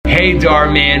Hey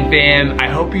Dhar Man fam, I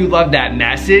hope you love that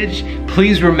message.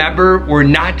 Please remember, we're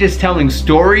not just telling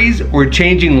stories, we're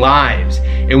changing lives.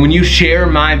 And when you share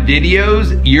my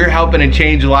videos, you're helping to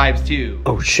change lives too.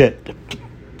 Oh shit.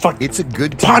 Fuck. It's a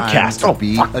good time podcast. to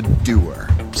be a doer.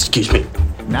 Excuse me.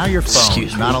 Now your phone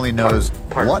not only knows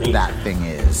what that thing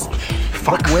is,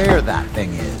 but where that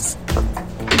thing is.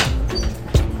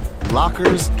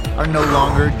 Lockers are no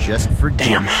longer just for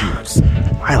gym shoes.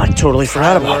 I totally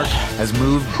forgot about Work it. has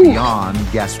moved beyond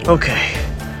guesswork. Okay.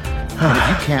 And if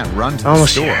you can't run to the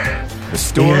Almost store, here. the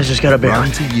store You guys just gotta bear run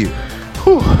with to you.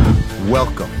 Whew.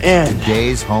 Welcome And to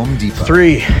Today's Home Depot.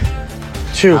 3,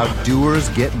 2, How doers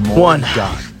get more 1.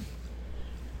 done.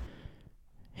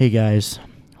 Hey guys,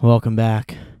 welcome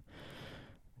back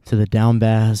to the Down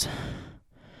Baz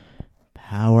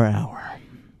Power Hour.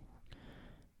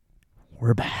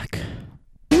 We're back.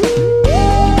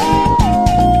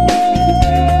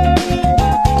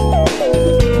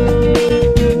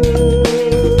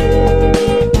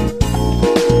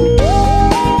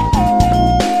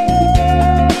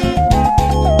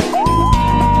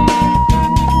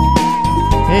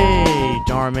 Hey,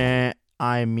 Darman,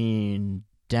 I mean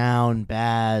Down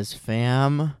Baz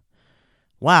fam.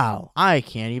 Wow, I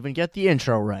can't even get the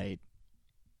intro right.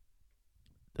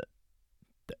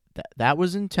 That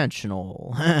was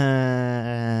intentional.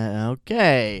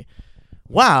 Okay.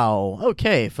 Wow.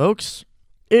 Okay, folks.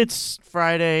 It's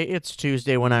Friday. It's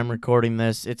Tuesday when I'm recording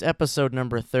this. It's episode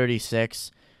number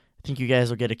 36. I think you guys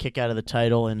will get a kick out of the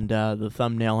title and the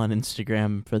thumbnail on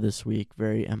Instagram for this week.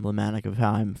 Very emblematic of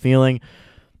how I'm feeling.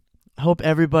 I hope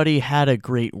everybody had a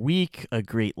great week, a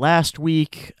great last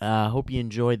week. Hope you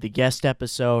enjoyed the guest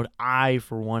episode. I,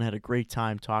 for one, had a great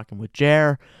time talking with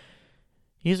Jer.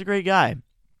 He's a great guy.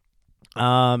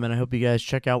 And I hope you guys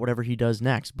check out whatever he does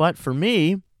next. But for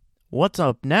me, what's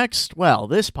up next? Well,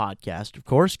 this podcast, of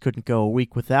course, couldn't go a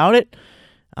week without it.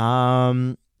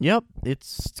 Yep,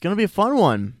 it's going to be a fun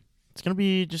one. It's going to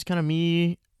be just kind of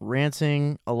me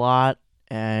ranting a lot,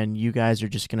 and you guys are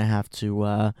just going to have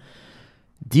to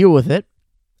deal with it,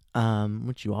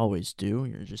 which you always do.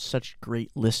 You're just such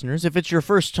great listeners. If it's your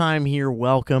first time here,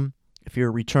 welcome. If you're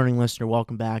a returning listener,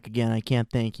 welcome back. Again, I can't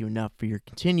thank you enough for your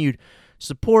continued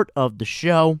support of the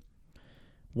show.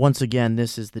 Once again,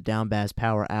 this is the Down Baz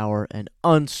Power Hour, an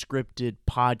unscripted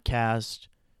podcast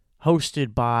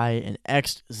hosted by an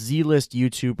ex-Z-List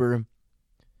YouTuber.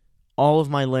 All of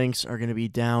my links are going to be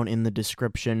down in the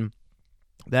description.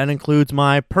 That includes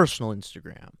my personal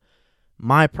Instagram,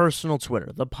 my personal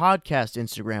Twitter, the podcast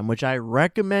Instagram, which I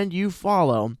recommend you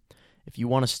follow if you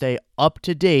want to stay up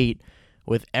to date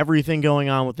with everything going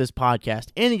on with this podcast,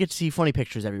 and you get to see funny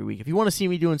pictures every week. If you want to see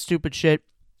me doing stupid shit,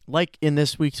 like in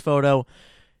this week's photo,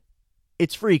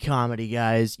 it's free comedy,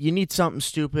 guys. You need something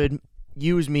stupid,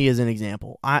 use me as an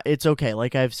example. It's okay.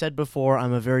 Like I've said before,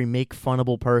 I'm a very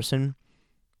make-funnable person.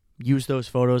 Use those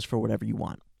photos for whatever you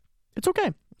want. It's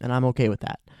okay, and I'm okay with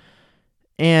that.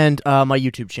 And my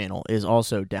YouTube channel is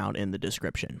also down in the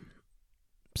description.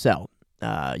 So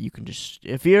you can just,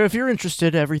 if you're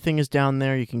interested, everything is down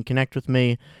there. You can connect with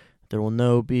me. There will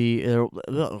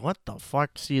what the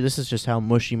fuck? See, this is just how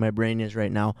mushy my brain is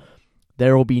right now.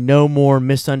 There will be no more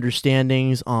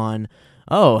misunderstandings on,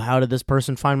 oh, how did this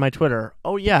person find my Twitter?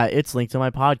 Oh yeah, it's linked to my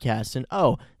podcast. And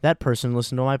oh, that person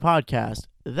listened to my podcast.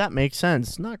 That makes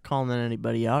sense. Not calling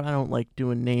anybody out. I don't like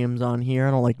doing names on here.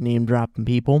 I don't like name dropping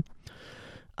people.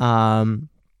 But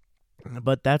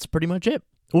that's pretty much it.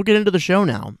 We'll get into the show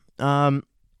now.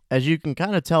 As you can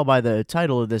kind of tell by the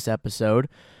title of this episode,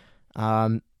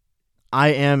 I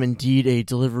am indeed a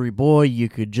delivery boy. You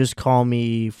could just call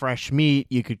me fresh meat.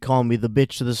 You could call me the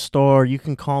bitch of the store. You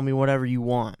can call me whatever you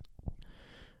want.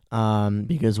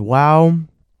 Because wow,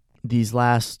 these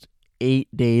last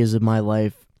 8 days of my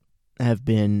life have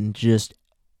been just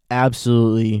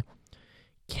absolutely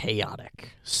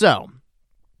chaotic. So,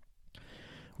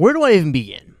 where do I even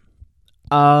begin?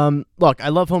 Look, I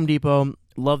love Home Depot.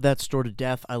 Love that store to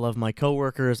death. I love my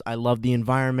coworkers. I love the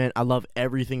environment. I love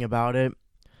everything about it.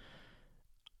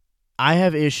 I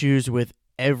have issues with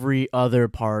every other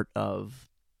part of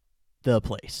the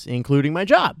place, including my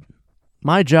job.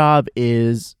 My job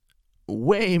is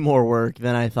way more work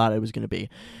than I thought it was going to be.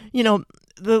 You know,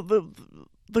 the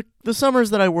summers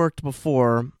that I worked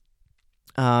before,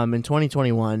 in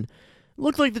 2021,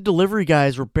 looked like the delivery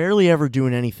guys were barely ever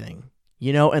doing anything.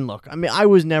 You know, and look, I mean, I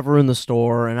was never in the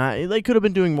store, and they could have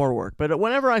been doing more work. But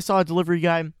whenever I saw a delivery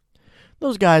guy,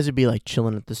 those guys would be like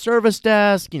chilling at the service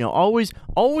desk, you know,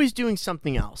 always doing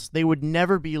something else. They would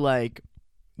never be like,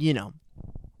 you know,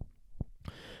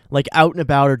 like out and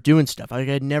about or doing stuff. Like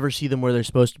I'd never see them where they're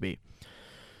supposed to be.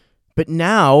 But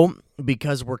now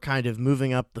because we're kind of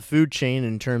moving up the food chain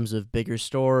in terms of bigger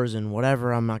stores and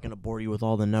whatever. I'm not going to bore you with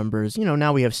all the numbers.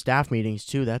 Now we have staff meetings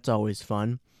too. That's always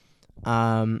fun.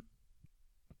 More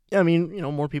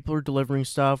people are delivering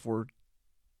stuff. We're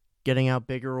getting out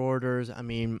bigger orders.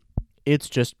 It's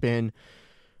just been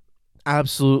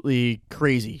absolutely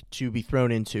crazy to be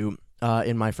thrown into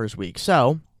in my first week.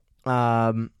 So,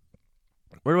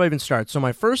 where do I even start? So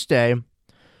my first day,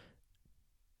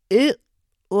 it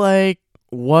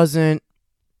wasn't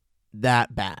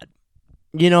that bad.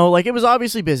 It was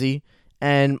obviously busy,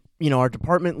 and our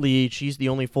department lead, she's the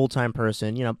only full-time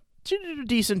person. She did a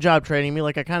decent job training me.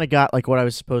 I kind of got what I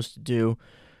was supposed to do.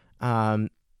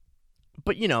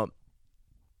 But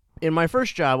in my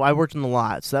first job, I worked in the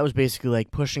lot, so that was basically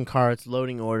pushing carts,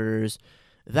 loading orders,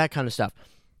 that kind of stuff.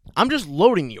 I'm just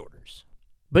loading the orders.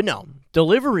 But no,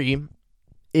 delivery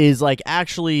is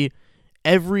actually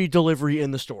every delivery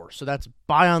in the store. So that's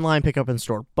buy online, pick up in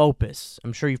store, BOPIS.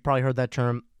 I'm sure you've probably heard that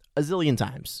term a zillion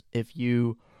times if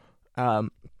you,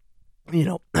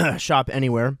 shop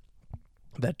anywhere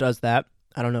that does that.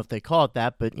 I don't know if they call it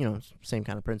that, but, same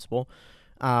kind of principle.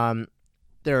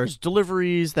 There's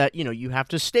deliveries that, you have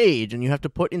to stage and you have to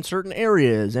put in certain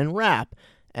areas and wrap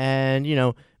and,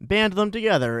 band them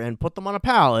together and put them on a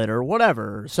pallet or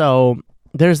whatever. So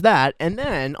there's that. And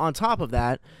then on top of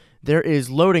that, there is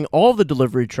loading all the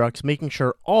delivery trucks, making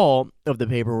sure all of the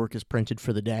paperwork is printed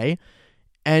for the day,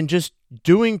 and just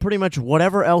doing pretty much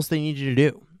whatever else they need you to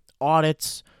do.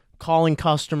 Audits, calling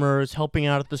customers, helping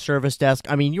out at the service desk.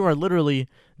 You are literally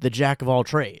the jack of all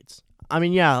trades.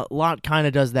 Yeah, a lot kind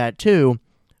of does that too,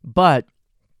 but,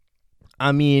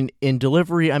 in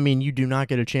delivery, you do not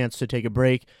get a chance to take a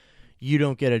break. You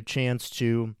don't get a chance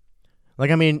to,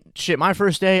 my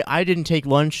first day, I didn't take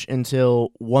lunch until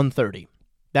 1:30.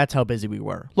 That's how busy we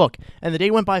were. Look, and the day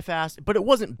went by fast, but it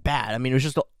wasn't bad. It was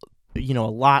just, a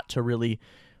lot to really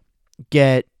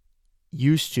get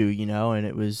used to, and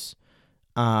it was,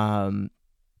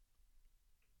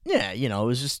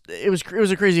 it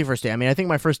was a crazy first day. I think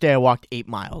my first day I walked 8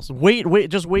 miles. Wait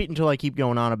until I keep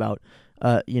going on about,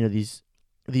 these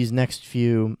next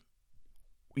few,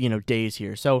 days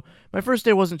here. So my first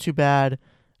day wasn't too bad.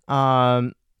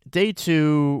 Day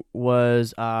 2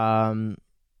 was,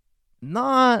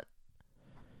 not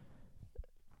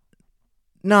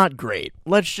great.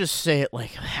 Let's just say it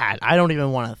like that. I don't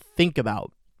even want to think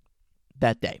about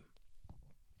that day.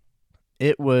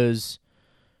 It was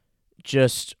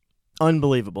just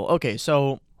unbelievable. Okay,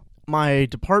 so my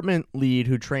department lead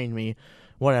who trained me,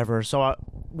 whatever, so I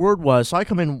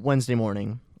come in Wednesday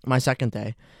morning, my second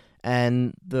day,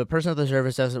 and the person at the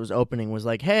service desk that was opening was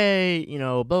like, hey,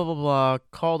 blah, blah, blah,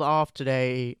 called off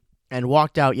today and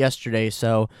walked out yesterday,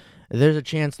 so there's a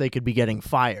chance they could be getting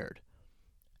fired.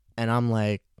 And I'm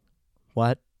like,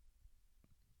 what?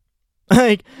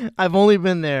 I've only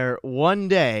been there one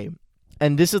day,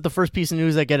 and this is the first piece of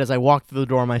news I get as I walk through the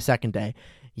door on my second day.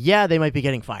 Yeah, they might be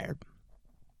getting fired.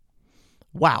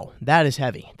 Wow, that is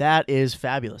heavy. That is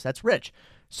fabulous. That's rich.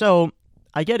 So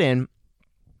I get in,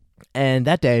 and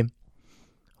that day,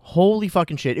 holy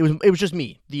fucking shit, it was just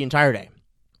me the entire day.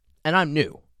 And I'm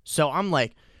new. So I'm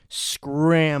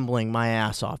scrambling my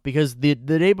ass off because the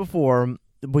day before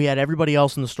we had everybody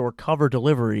else in the store cover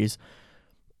deliveries,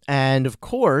 and of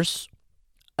course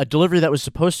a delivery that was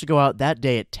supposed to go out that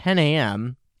day at 10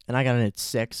 a.m. and I got in at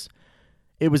 6.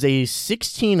 It was a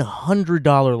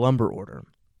 $1,600 lumber order,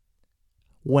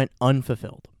 went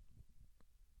unfulfilled.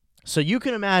 So you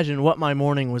can imagine what my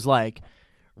morning was like,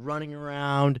 running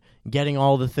around, getting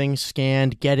all the things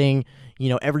scanned, getting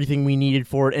everything we needed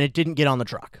for it, and it didn't get on the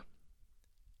truck.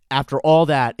 After all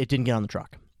that, it didn't get on the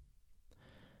truck.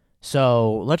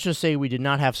 So let's just say we did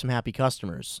not have some happy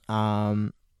customers.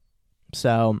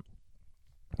 So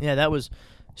yeah, that was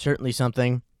certainly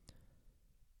something.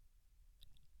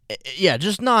 Yeah,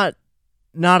 just not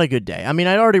a good day.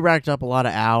 I'd already racked up a lot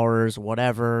of hours,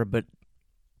 whatever, but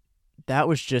that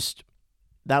was just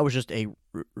a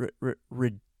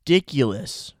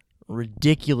ridiculous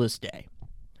day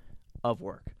of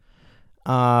work.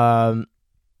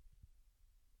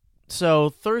 So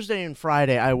Thursday and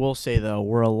Friday, I will say though,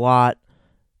 were a lot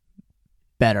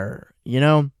better.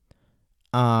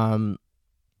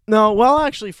 No, well,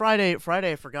 actually, Friday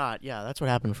I forgot. Yeah, that's what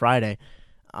happened Friday.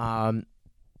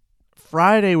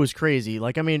 Friday was crazy.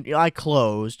 I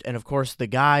closed, and of course, the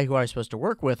guy who I was supposed to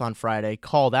work with on Friday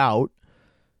called out.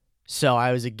 So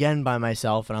I was again by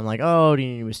myself, and I'm like, oh, do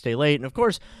you need me to stay late? And of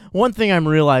course, one thing I'm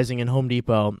realizing in Home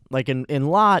Depot, in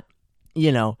lot,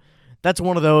 that's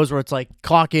one of those where it's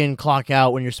clock in, clock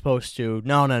out when you're supposed to.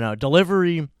 No.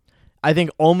 Delivery, I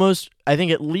think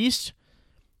at least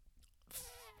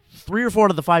 3 or 4 out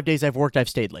of the 5 days I've worked, I've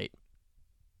stayed late.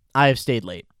 I have stayed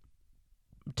late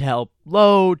to help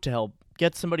load, to help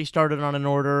get somebody started on an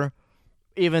order.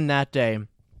 Even that day,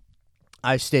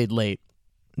 I stayed late.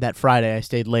 That Friday, I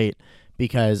stayed late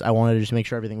because I wanted to just make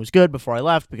sure everything was good before I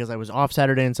left, because I was off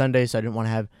Saturday and Sunday, so I didn't want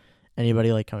to have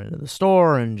anybody like come into the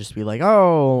store and just be like,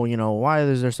 oh, why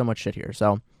is there so much shit here?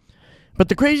 So, but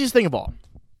the craziest thing of all,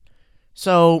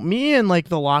 so me and like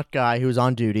the lot guy who was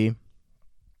on duty,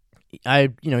 he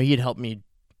had helped me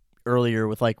earlier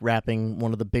with like wrapping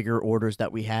one of the bigger orders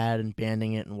that we had and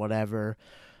banding it and whatever.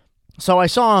 So I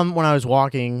saw him when I was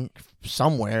walking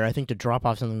somewhere, I think to drop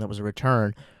off something that was a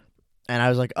return. And I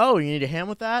was like, oh, you need a hand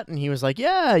with that? And he was like,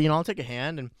 yeah, I'll take a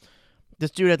hand. And this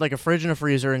dude had like a fridge and a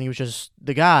freezer, and he was just,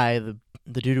 the guy,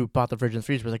 the dude who bought the fridge and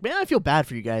freezer was like, man, I feel bad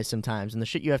for you guys sometimes and the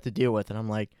shit you have to deal with. And I'm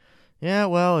like, yeah,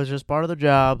 well, it's just part of the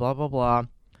job, blah, blah, blah.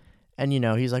 And,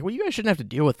 he's like, well, you guys shouldn't have to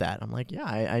deal with that. I'm like, yeah,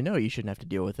 I know you shouldn't have to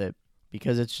deal with it,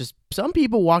 because it's just some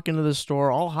people walk into the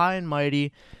store all high and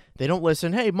mighty. They don't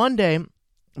listen. Hey, Monday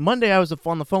I was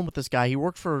on the phone with this guy. He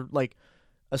worked for like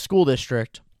a school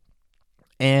district,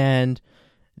 and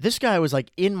this guy was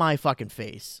like in my fucking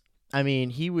face. I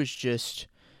mean, he was just,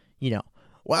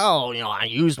 well, I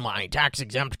used my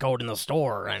tax-exempt code in the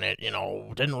store, and it,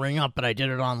 didn't ring up, but I did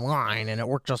it online, and it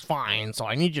worked just fine, so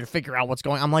I need you to figure out what's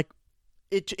going on. I'm like,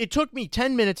 it took me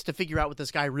 10 minutes to figure out what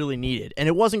this guy really needed, and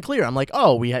it wasn't clear. I'm like,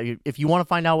 oh, if you want to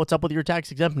find out what's up with your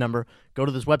tax-exempt number, go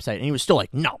to this website. And he was still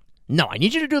like, no, I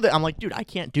need you to do that. I'm like, dude, I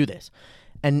can't do this.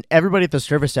 And everybody at the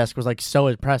service desk was like so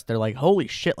impressed. They're like, holy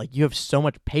shit, like you have so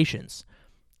much patience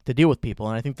to deal with people.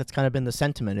 And I think that's kind of been the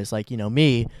sentiment, is like,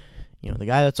 me, the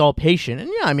guy that's all patient. And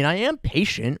yeah, I mean, I am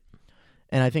patient,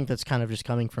 and I think that's kind of just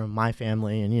coming from my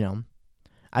family. And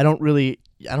I don't really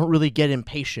get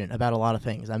impatient about a lot of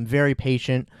things. I'm very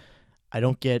patient. I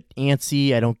don't get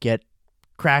antsy. I don't get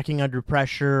cracking under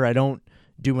pressure. I don't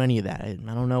do any of that. I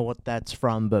don't know what that's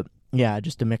from, but yeah,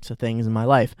 just a mix of things in my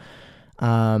life.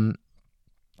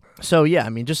 So yeah, I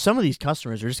mean, just some of these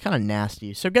customers are just kind of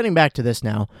nasty. So getting back to this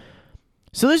now.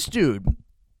 So this dude,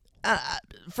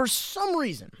 for some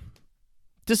reason,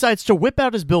 decides to whip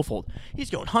out his billfold. He's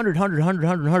going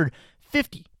 100,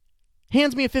 50.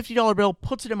 Hands me a $50 bill,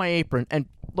 puts it in my apron, and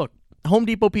look, Home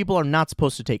Depot people are not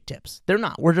supposed to take tips. They're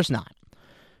not. We're just not.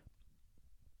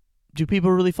 Do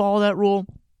people really follow that rule?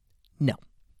 No.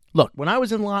 Look, when I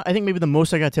was in lot, I think maybe the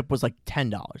most I got tipped was like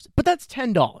 $10. But that's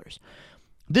 $10.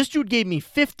 This dude gave me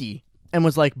 $50 and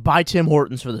was like, buy Tim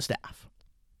Hortons for the staff.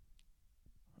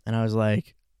 And I was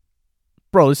like,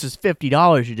 bro, this is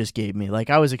 $50 you just gave me. Like,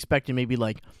 I was expecting maybe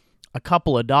like a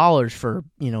couple of dollars for,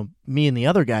 me and the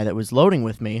other guy that was loading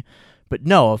with me. But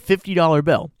no, a $50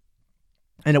 bill.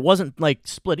 And it wasn't like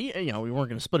split, we weren't going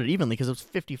to split it evenly because it was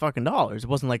 $50 fucking dollars. It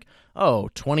wasn't like, oh,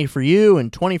 20 for you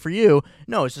and 20 for you.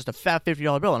 No, it's just a fat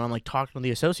 $50 bill. And I'm like talking to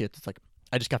the associates. It's like,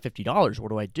 I just got $50. What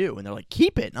do I do? And they're like,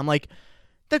 keep it. And I'm like,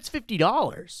 that's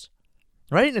 $50.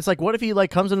 Right? And it's like, what if he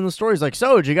like comes into the store? He's like,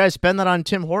 so did you guys spend that on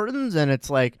Tim Hortons? And it's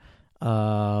like, what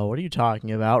are you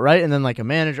talking about? Right? And then like a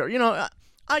manager,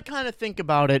 I kind of think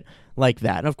about it like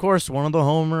that. And of course, one of the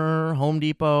Home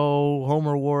Depot,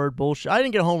 Homer Award bullshit. I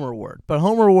didn't get a Homer Award, but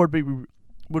Homer Award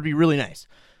would be really nice.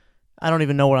 I don't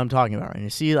even know what I'm talking about. And you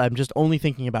see, I'm just only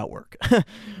thinking about work.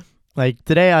 Like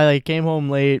today, I came home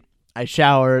late, I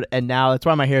showered, and now that's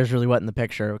why my hair is really wet in the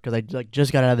picture, because I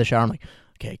just got out of the shower. I'm like,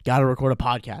 okay, got to record a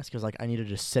podcast because I need to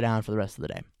just sit down for the rest of the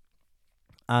day.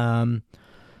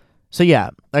 So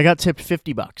yeah, I got tipped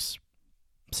 $50.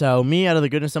 So me, out of the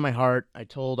goodness of my heart, I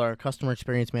told our customer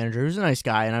experience manager, who's a nice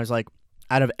guy, and I was like,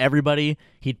 out of everybody,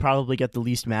 he'd probably get the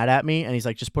least mad at me, and he's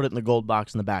like, just put it in the gold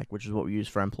box in the back, which is what we use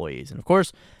for employees. And of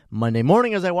course, Monday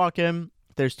morning as I walk in,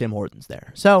 there's Tim Hortons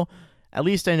there. So at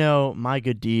least I know my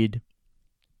good deed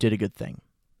did a good thing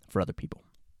for other people.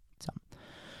 So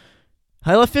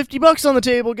I left $50 on the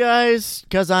table, guys,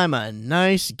 because I'm a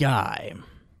nice guy.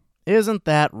 Isn't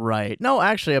that right? No,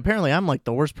 actually, apparently I'm like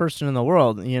the worst person in the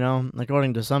world,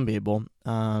 according to some people.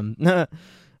 But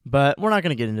we're not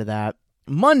going to get into that.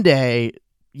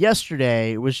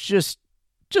 Yesterday was just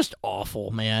awful,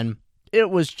 man.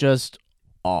 It was just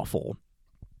awful.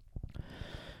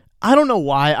 I don't know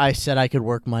why I said I could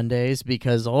work Mondays,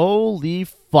 because holy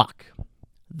fuck,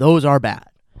 those are bad.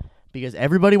 Because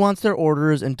everybody wants their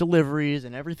orders and deliveries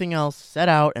and everything else set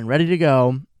out and ready to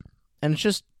go. And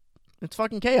it's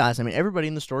fucking chaos. I mean, everybody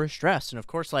in the store is stressed. And of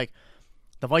course, like,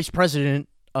 the vice president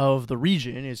of the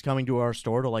region is coming to our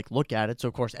store to, like, look at it. So,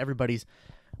 of course, everybody's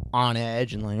on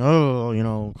edge and like,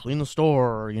 oh, clean the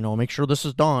store, make sure this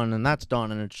is done and that's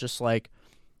done. And it's just like,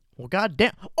 well,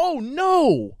 goddamn. Oh,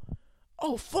 no.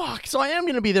 Oh, fuck. So I am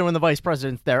going to be there when the vice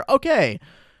president's there. Okay.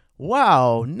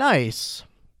 Wow, nice.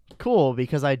 Cool,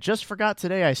 because I just forgot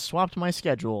today I swapped my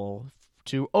schedule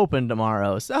to open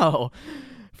tomorrow. So,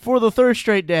 for the third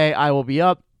straight day, I will be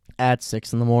up at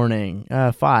 6 in the morning.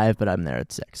 5, but I'm there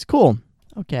at 6. Cool.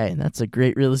 Okay, that's a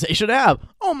great realization to have.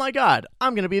 Oh my god,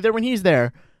 I'm going to be there when he's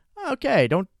there. Okay,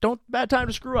 don't bad time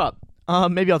to screw up.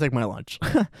 Maybe I'll take my lunch.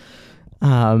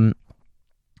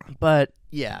 But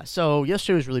yeah, so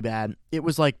yesterday was really bad. It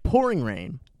was like pouring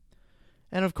rain.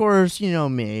 And of course, you know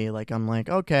me, like I'm like,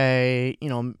 okay, you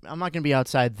know, I'm not going to be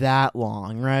outside that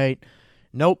long, right?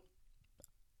 Nope.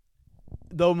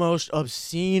 The most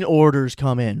obscene orders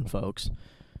come in, folks.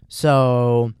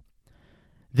 So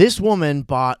this woman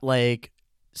bought like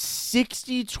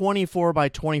 60 24 by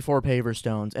 24 paver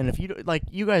stones. And if you like,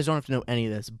 you guys don't have to know any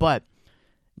of this, but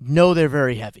know they're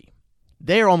very heavy.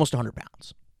 They are almost 100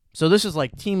 pounds. So this is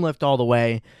like team lift all the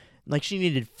way. Like she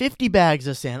needed 50 bags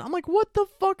of sand. I'm like, what the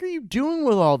fuck are you doing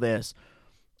with all this?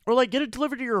 Or like get it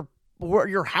delivered to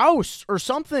your house or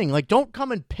something. Like don't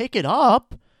come and pick it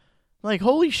up. Like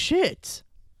holy shit.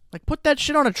 Like put that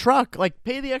shit on a truck. Like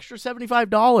pay the extra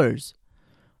 $75.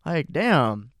 Like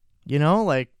damn. You know,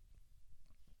 like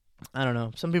I don't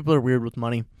know. Some people are weird with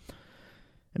money.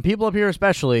 And people up here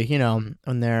especially, you know,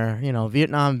 when they're, you know,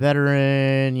 Vietnam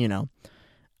veteran, you know,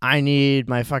 I need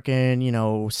my fucking, you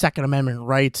know, Second Amendment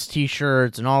rights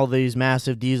t-shirts and all these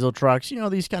massive diesel trucks. You know,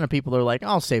 these kind of people are like,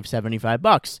 I'll save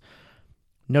 $75.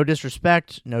 No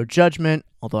disrespect, no judgment,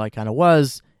 although I kind of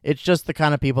was. It's just the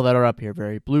kind of people that are up here.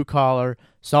 Very blue collar,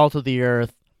 salt of the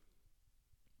earth,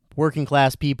 working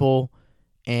class people.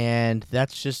 And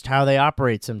that's just how they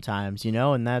operate sometimes, you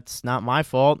know, and that's not my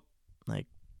fault. Like,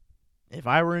 if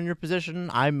I were in your position,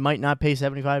 I might not pay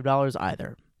 $75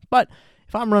 either. But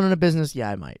if I'm running a business, yeah,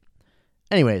 I might.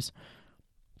 Anyways,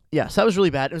 yes, that was really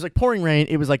bad. It was like pouring rain.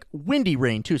 It was like windy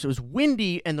rain, too. So it was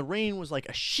windy, and the rain was like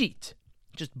a sheet,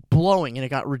 just blowing, and it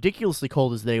got ridiculously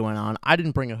cold as the day went on. I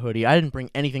didn't bring a hoodie. I didn't bring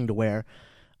anything to wear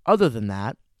other than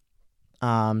that.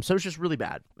 So it was just really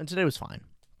bad. And today was fine.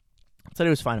 Today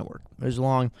was fine at work. It was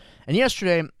long. And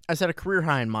yesterday, I set a career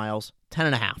high in miles,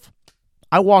 10.5.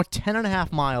 I walked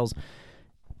 10.5 miles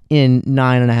in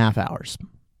 9.5 hours.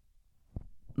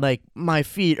 Like, my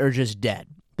feet are just dead.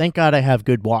 Thank God I have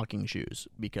good walking shoes,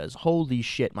 because holy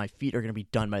shit, my feet are going to be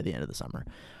done by the end of the summer.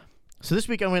 So this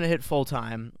week I'm going to hit full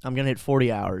time. I'm going to hit 40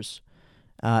 hours.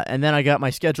 And then I got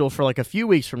my schedule for like a few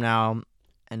weeks from now,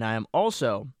 and I am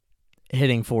also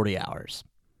hitting 40 hours.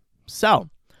 So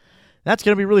that's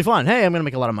going to be really fun. Hey, I'm going to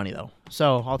make a lot of money, though.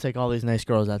 So I'll take all these nice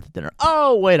girls out to dinner.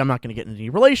 Oh, wait, I'm not going to get into any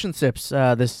relationships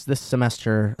this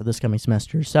coming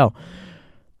semester. So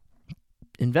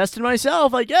invest in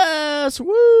myself, I guess.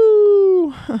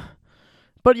 Woo!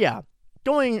 But yeah,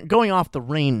 going off the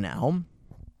rain now.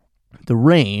 The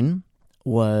rain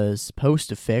was supposed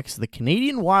to fix the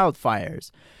Canadian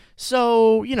wildfires.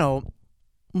 So, you know,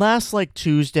 last like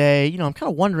Tuesday, you know, I'm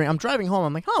kind of wondering. I'm driving home.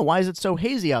 I'm like, why is it so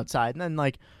hazy outside? And then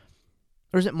like,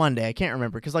 or is it Monday? I can't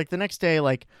remember. Because like the next day,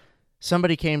 like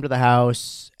somebody came to the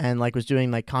house and like was doing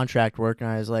like contract work, and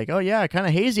I was like, oh yeah, kind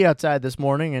of hazy outside this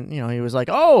morning. And you know, he was like,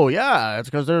 oh yeah, it's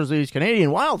because there's these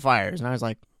Canadian wildfires. And I was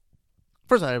like,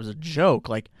 first I thought it was a joke.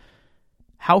 Like,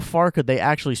 how far could they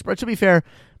actually spread? To be fair,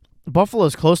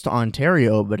 Buffalo's close to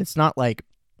Ontario, but it's not like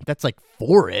that's like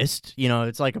forest. You know,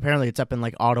 it's like apparently it's up in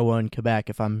like Ottawa and Quebec,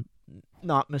 if I'm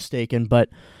not mistaken. But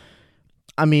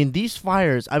I mean, these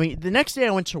fires. I mean, the next day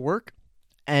I went to work,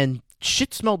 and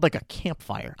shit smelled like a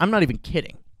campfire. I'm not even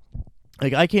kidding.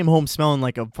 Like, I came home smelling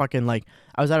like a fucking, like,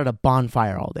 I was out at a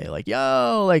bonfire all day. Like,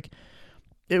 yo, like,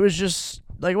 it was just,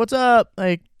 like, what's up?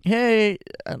 Like, hey,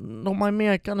 don't mind me,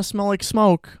 I kind of smell like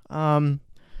smoke. So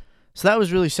that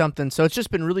was really something. So it's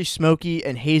just been really smoky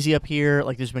and hazy up here.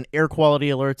 Like, there's been air quality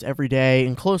alerts every day,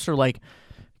 and closer, like,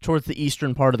 towards the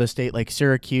eastern part of the state, like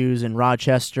Syracuse and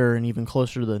Rochester, and even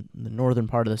closer to the northern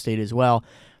part of the state as well.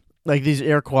 Like, these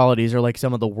air qualities are like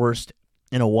some of the worst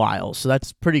in a while. So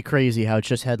that's pretty crazy how it's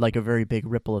just had like a very big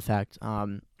ripple effect.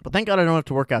 But thank God I don't have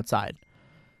to work outside.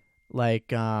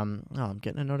 Like, I'm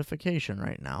getting a notification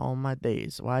right now on my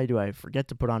days. Why do I forget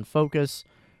to put on focus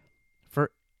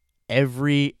for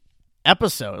every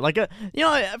episode? Like, you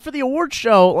know, for the award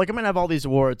show, like I'm going to have all these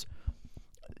awards.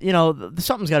 You know,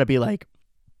 something's got to be like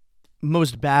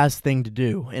most best thing to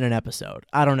do in an episode.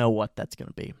 I don't know what that's going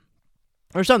to be.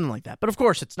 Or something like that. But of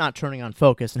course, it's not turning on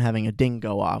focus and having a ding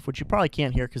go off, which you probably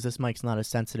can't hear because this mic's not as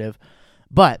sensitive.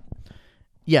 But,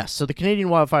 yes, so the Canadian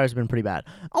wildfires have been pretty bad.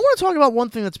 I want to talk about one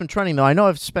thing that's been trending, though. I know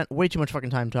I've spent way too much fucking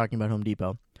time talking about Home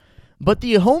Depot. But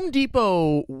the Home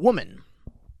Depot woman,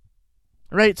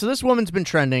 right? So this woman's been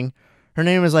trending. Her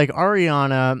name is like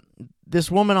Ariana. This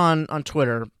woman on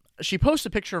Twitter, she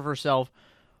posted a picture of herself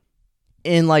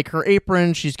in like her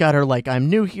apron. She's got her like I'm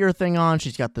new here thing on.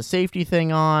 She's got the safety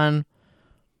thing on.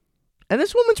 And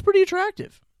this woman's pretty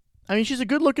attractive. I mean, she's a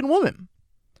good-looking woman.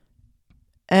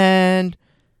 And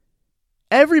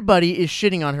everybody is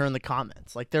shitting on her in the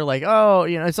comments. Like, they're like, oh,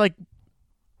 it's like,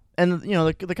 and,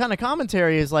 the kind of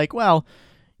commentary is like, well,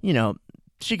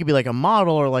 she could be like a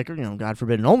model or like, God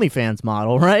forbid, an OnlyFans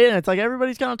model, right? And it's like,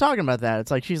 everybody's kind of talking about that.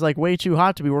 It's like, she's like way too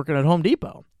hot to be working at Home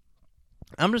Depot.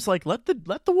 I'm just like, let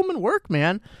the woman work,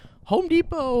 man. Home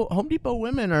Depot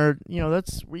women are,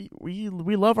 that's we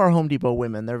love our Home Depot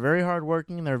women. They're very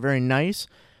hardworking. They're very nice.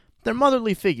 They're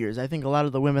motherly figures. I think a lot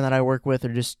of the women that I work with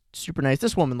are just super nice.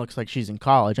 This woman looks like she's in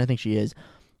college. I think she is.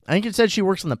 I think it said she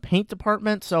works in the paint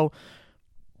department. So,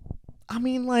 I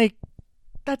mean, like,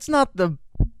 that's not the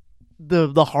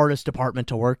hardest department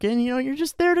to work in. You're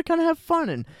just there to kind of have fun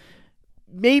and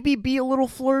maybe be a little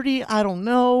flirty. I don't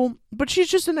know. But she's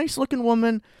just a nice looking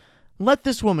woman. Let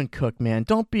this woman cook, man.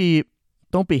 Don't be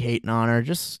hating on her.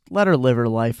 Just let her live her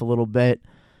life a little bit.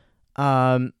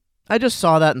 I just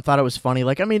saw that and thought it was funny.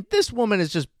 Like, I mean, this woman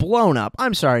is just blown up.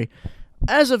 I'm sorry.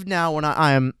 As of now, when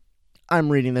I'm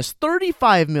reading this,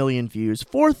 35 million views,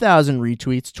 4,000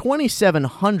 retweets,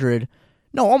 2,700,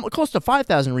 close to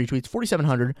 5,000 retweets,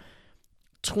 4,700,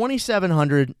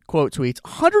 2,700 quote tweets,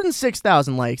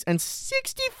 106,000 likes, and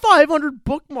 6,500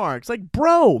 bookmarks. Like,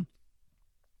 bro,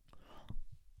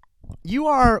 you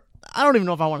are, I don't even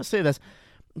know if I want to say this,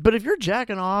 but if you're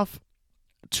jacking off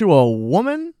to a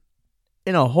woman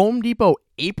in a Home Depot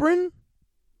apron,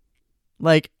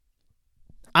 like,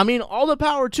 I mean, all the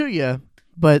power to you,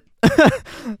 but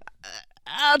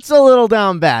that's a little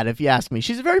down bad if you ask me.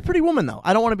 She's a very pretty woman, though.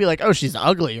 I don't want to be like, oh, she's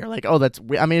ugly, or like, oh, that's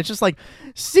weird. I mean, it's just like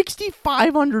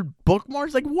 6,500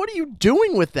 bookmarks. Like, what are you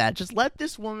doing with that? Just let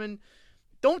this woman,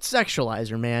 don't sexualize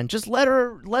her, man. Just let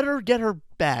her get her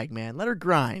bag, man. Let her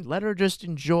grind. Let her just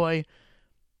enjoy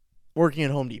working at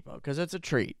Home Depot, because it's a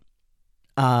treat.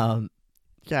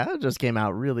 Yeah, that just came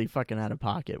out really fucking out of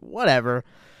pocket. Whatever.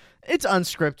 It's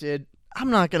unscripted. I'm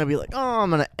not going to be like, oh,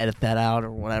 I'm going to edit that out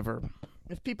or whatever.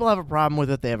 If people have a problem with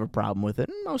it, they have a problem with it.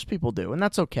 And most people do, and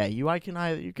that's okay. You can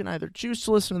either choose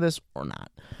to listen to this or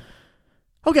not.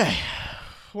 Okay,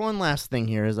 one last thing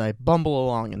here as I bumble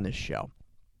along in this show.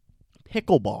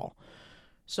 Pickleball.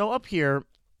 So up here,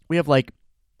 we have like,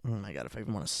 oh my God, if I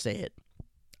even want to say it,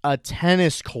 a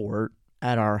tennis court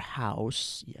at our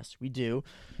house. Yes, we do.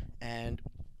 And,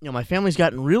 my family's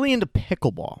gotten really into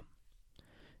pickleball.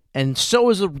 And so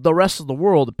is the rest of the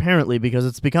world, apparently, because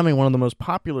it's becoming one of the most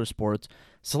popular sports.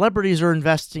 Celebrities are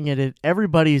investing in it.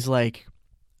 Everybody's, like,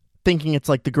 thinking it's,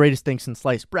 like, the greatest thing since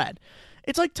sliced bread.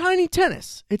 It's like tiny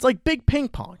tennis. It's like big ping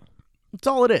pong. That's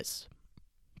all it is.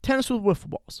 Tennis with wiffle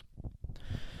balls.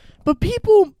 But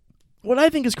people, what I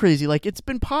think is crazy, like, it's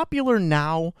been popular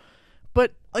now,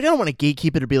 but, like, I don't want to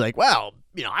gatekeep it or be like, well,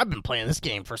 I've been playing this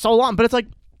game for so long. But it's like,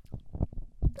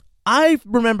 I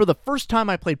remember the first time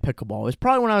I played pickleball. It was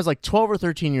probably when I was like 12 or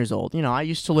 13 years old. I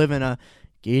used to live in a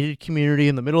gated community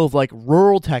in the middle of like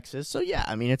rural Texas. So yeah,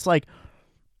 I mean, it's like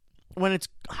when it's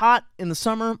hot in the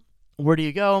summer, where do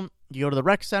you go? You go to the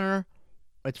rec center.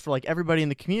 It's for like everybody in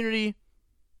the community.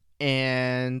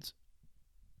 And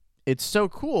it's so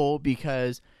cool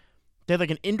because they have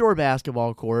like an indoor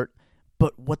basketball court.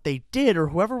 But what they did, or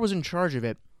whoever was in charge of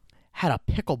it, had a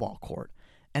pickleball court.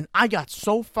 And I got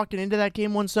so fucking into that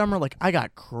game one summer. Like, I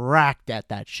got cracked at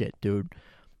that shit, dude.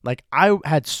 Like, I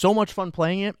had so much fun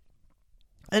playing it.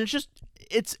 And it's just,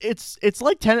 it's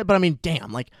like tennis, but I mean,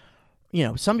 damn. Like,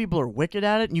 some people are wicked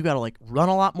at it, and you got to, like, run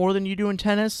a lot more than you do in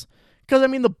tennis. Because, I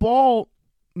mean, the ball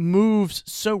moves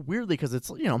so weirdly because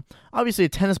it's, obviously a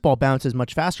tennis ball bounces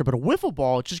much faster, but a wiffle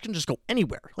ball, it just can just go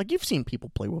anywhere. Like, you've seen people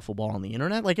play wiffle ball on the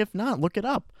internet. Like, if not, look it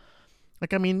up.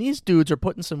 Like, I mean, these dudes are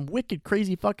putting some wicked,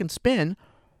 crazy fucking spin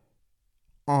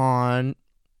on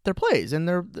their plays and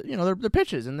their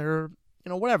pitches and their,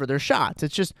 whatever, their shots.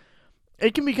 It's just,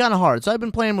 it can be kind of hard. So I've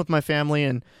been playing with my family,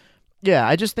 and yeah,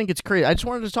 I just think it's crazy. I just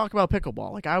wanted to talk about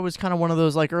pickleball. Like, I was kind of one of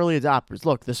those, like, early adopters.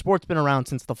 Look, the sport's been around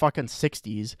since the fucking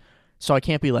 60s, so I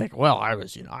can't be like, well, I've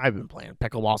been playing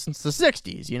pickleball since the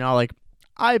 60s, like,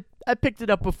 I picked it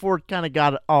up before it kind of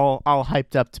got all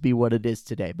hyped up to be what it is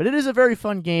today. But it is a very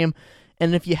fun game,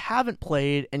 and if you haven't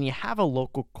played and you have a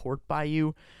local court by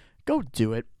you, go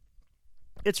do it.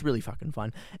 It's really fucking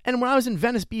fun. And when I was in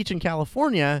Venice Beach in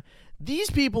California,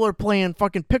 these people are playing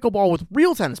fucking pickleball with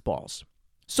real tennis balls.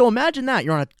 So imagine that.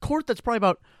 You're on a court that's probably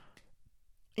about,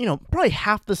 probably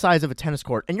half the size of a tennis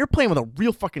court, and you're playing with a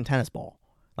real fucking tennis ball.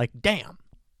 Like, damn.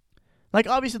 Like,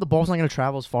 obviously the ball's not going to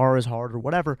travel as far or as hard or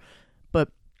whatever, but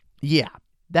yeah,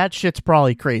 that shit's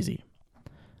probably crazy.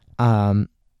 I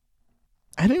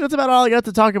I think that's about all I got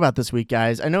to talk about this week,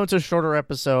 guys. I know it's a shorter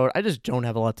episode. I just don't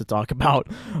have a lot to talk about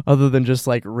other than just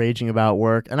like raging about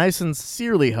work. And I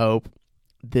sincerely hope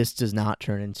this does not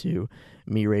turn into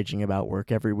me raging about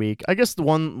work every week. I guess the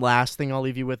one last thing I'll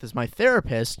leave you with is my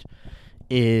therapist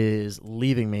is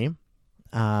leaving me.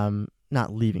 Not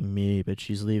leaving me, but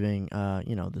she's leaving,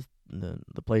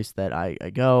 the place that I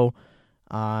go.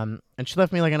 And she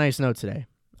left me like a nice note today.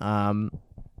 So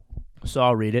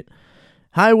I'll read it.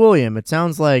 Hi, William. It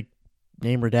sounds like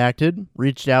name redacted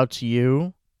reached out to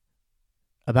you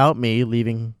about me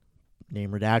leaving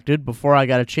name redacted before I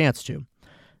got a chance to.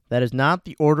 That is not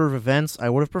the order of events I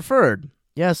would have preferred.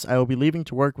 Yes, I will be leaving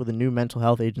to work with a new mental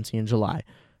health agency in July.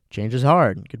 Change is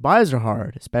hard. Goodbyes are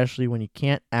hard, especially when you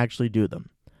can't actually do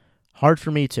them. Hard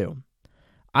for me, too.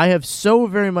 I have so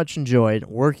very much enjoyed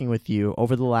working with you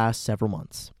over the last several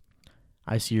months.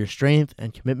 I see your strength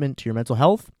and commitment to your mental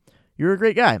health. You're a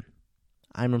great guy.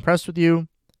 I'm impressed with you, and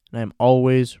I am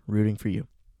always rooting for you.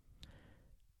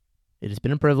 It has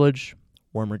been a privilege.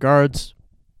 Warm regards,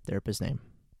 therapist name.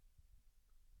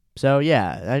 So,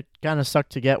 yeah, that kind of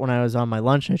sucked to get when I was on my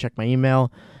lunch. I checked my email,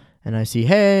 and I see,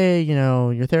 hey,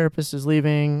 your therapist is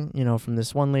leaving, from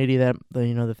this one lady that,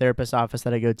 the therapist office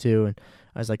that I go to. And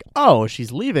I was like, oh,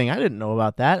 she's leaving. I didn't know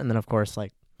about that. And then, of course,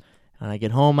 when I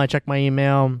get home, I check my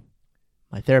email.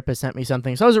 My therapist sent me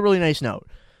something. So it was a really nice note.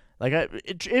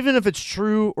 Even if it's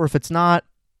true or if it's not,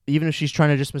 even if she's trying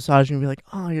to just massage me and be like,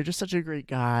 oh, you're just such a great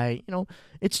guy,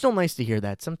 it's still nice to hear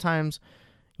that. Sometimes,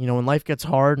 when life gets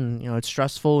hard and, it's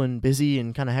stressful and busy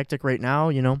and kind of hectic right now,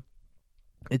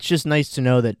 it's just nice to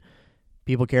know that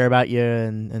people care about you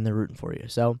and they're rooting for you.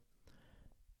 So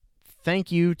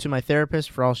thank you to my therapist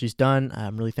for all she's done.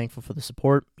 I'm really thankful for the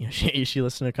support. She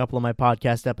listened to a couple of my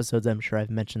podcast episodes. I'm sure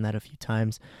I've mentioned that a few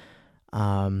times.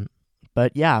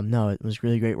 But yeah, no, it was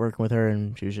really great working with her,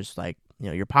 and she was just like,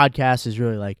 your podcast is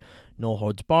really like no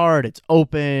holds barred, it's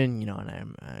open,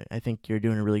 and I think you're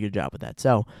doing a really good job with that.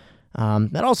 So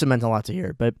that also meant a lot to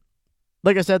hear. But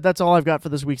like I said, that's all I've got for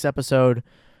this week's episode.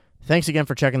 Thanks again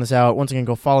for checking this out. Once again,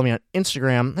 go follow me on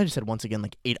Instagram. I just said once again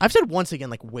like 8. I've said once again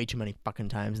like way too many fucking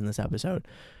times in this episode.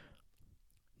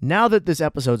 Now that this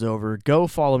episode's over, go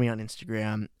follow me on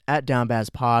Instagram at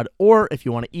DownBazPod, or if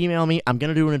you want to email me, I'm going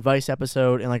to do an advice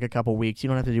episode in like a couple weeks. You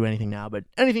don't have to do anything now, but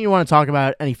anything you want to talk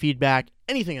about, any feedback,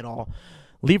 anything at all,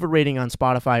 leave a rating on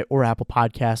Spotify or Apple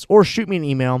Podcasts, or shoot me an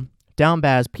email,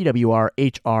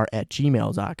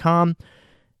 downbazpwrhr@gmail.com,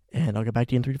 and I'll get back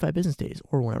to you in 3 to 5 business days,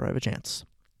 or whenever I have a chance.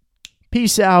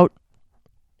 Peace out.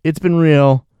 It's been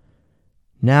real.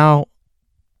 Now,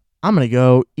 I'm going to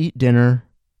go eat dinner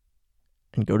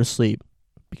and go to sleep,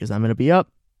 because I'm going to be up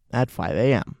at 5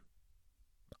 a.m.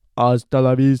 Hasta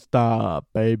la vista,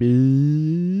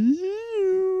 baby.